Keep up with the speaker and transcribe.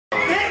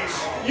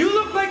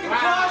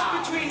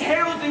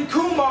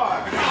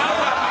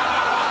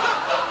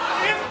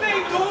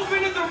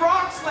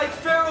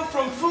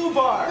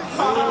bar.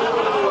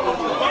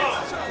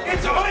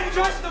 It's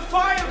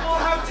unjustifiable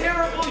how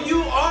terrible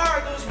you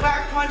are. Those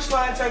whack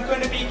punchlines aren't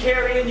going to be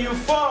carrying you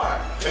far.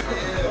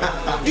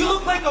 You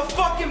look like a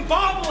fucking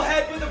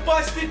bobblehead with a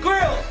busted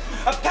grill.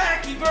 A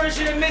packy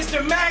version of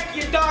Mr.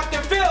 Mackey and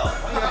Dr. Phil.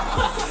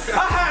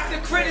 I have to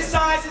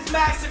criticize his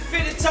massive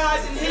fitted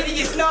size and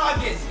hideous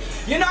noggin.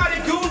 You're not a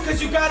goon because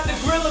you got the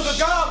grill of a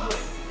goblin.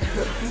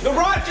 The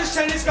Roger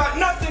Center's got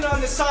nothing on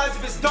the size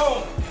of his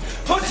dome.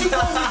 Plus you go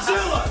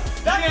Godzilla.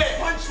 That's a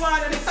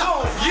punchline in its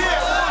own.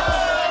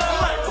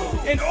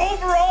 Yeah. And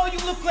overall, you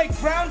look like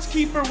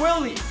groundskeeper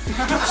Willie.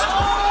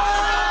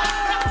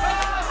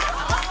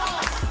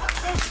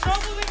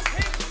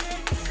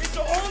 It's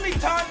the only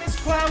time this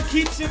clown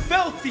keeps it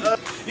filthy.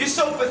 You're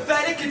so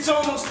pathetic, it's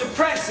almost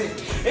depressing.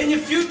 In your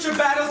future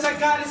battles, I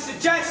got a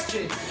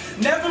suggestion.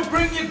 Never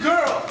bring your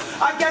girl.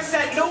 I guess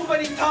that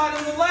nobody taught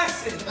him the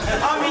lesson.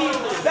 I mean,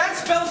 that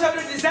spells out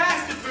a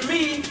disaster for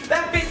me.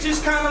 That bitch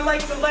is kind of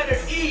like the letter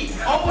E,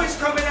 always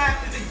coming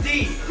after the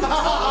D.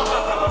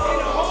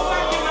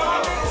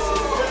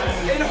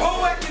 In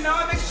whole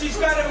economics, she's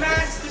got a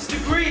master's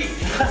degree.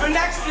 For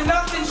next to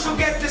nothing, she'll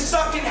get the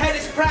sucking head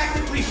is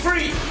practically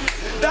free.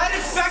 That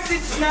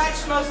infected snatch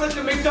smells like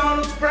a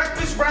McDonald's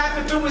breakfast wrap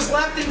if it was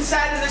left and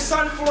sat in the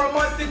sun for a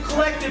month and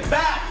collected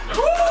back.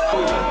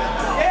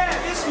 Yeah,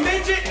 this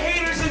midget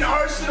hater's an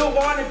Arsenal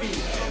wannabe.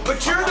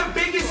 But you're the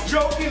biggest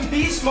joke in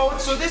beast mode,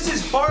 so this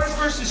is bars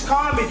versus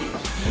comedy.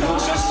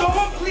 So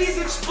someone please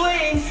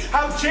explain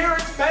how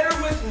Jared's better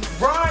with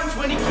rhymes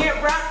when he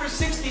can't rap for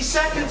 60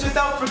 seconds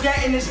without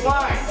forgetting his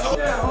lines.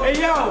 Hey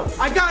yo,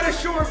 I got a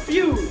short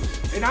fuse,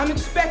 and I'm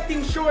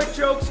expecting short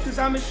jokes because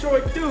I'm a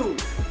short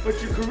dude. But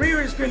your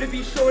career is going to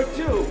be short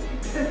too.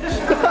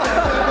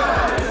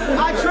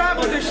 I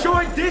traveled a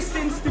short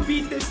distance to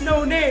beat this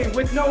no name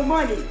with no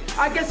money.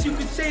 I guess you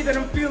could say that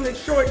I'm feeling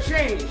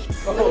shortchanged.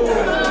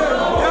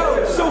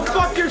 Yo, so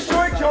fuck your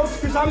short jokes,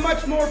 because I'm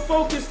much more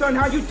focused on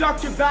how you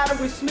ducked your battle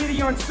with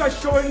Smitty on such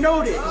short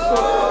notice.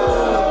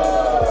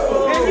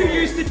 And you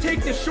used to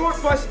take the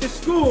short bus to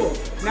school.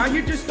 Now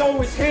you're just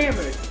always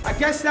hammered. I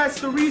guess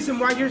that's the reason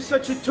why you're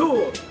such a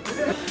tool.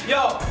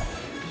 Yo.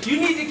 You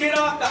need to get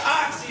off the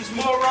oxys,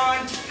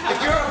 moron.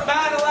 If you're a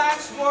battle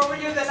axe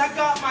warrior, then I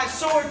got my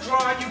sword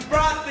drawn. You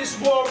brought this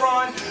war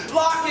on.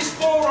 Lock his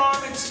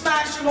forearm and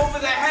smash him over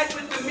the head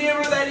with the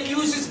mirror that he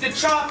uses to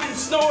chop and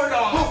snort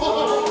on.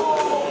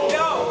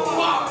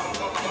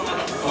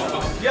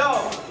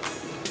 Yo,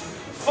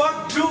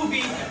 fuck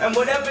Doobie and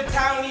whatever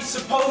town he's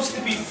supposed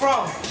to be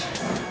from.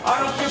 I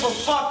don't give a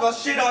fuck, I'll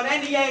shit on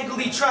any angle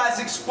he tries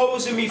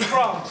exposing me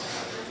from.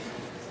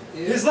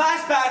 His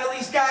last battle,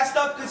 he's gassed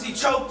up because he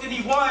choked and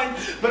he won.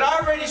 But I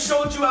already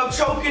showed you how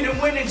choking and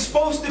winning's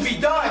supposed to be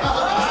done.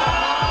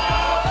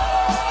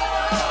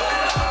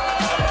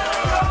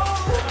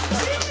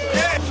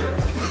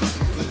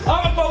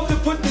 I'm about to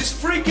put this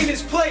freak in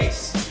his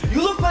place.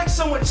 You look like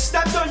someone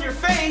stepped on your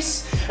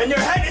face, and your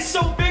head is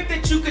so big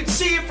that you could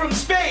see it from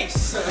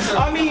space.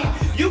 I mean,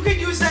 you could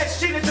use that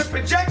shit as a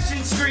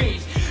projection screen.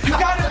 You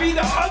gotta be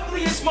the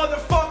ugliest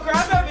motherfucker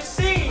I've ever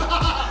seen.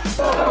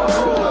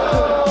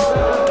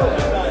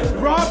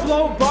 Rob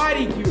Lowe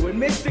bodied you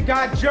and Mr.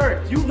 got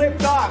jerked. You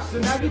lipped off, so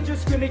now you're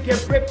just gonna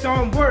get ripped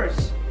on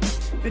worse.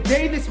 The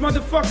day this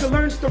motherfucker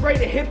learns to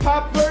write a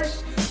hip-hop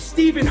verse,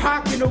 Stephen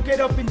Hawking will get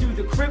up and do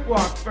the crip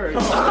walk first.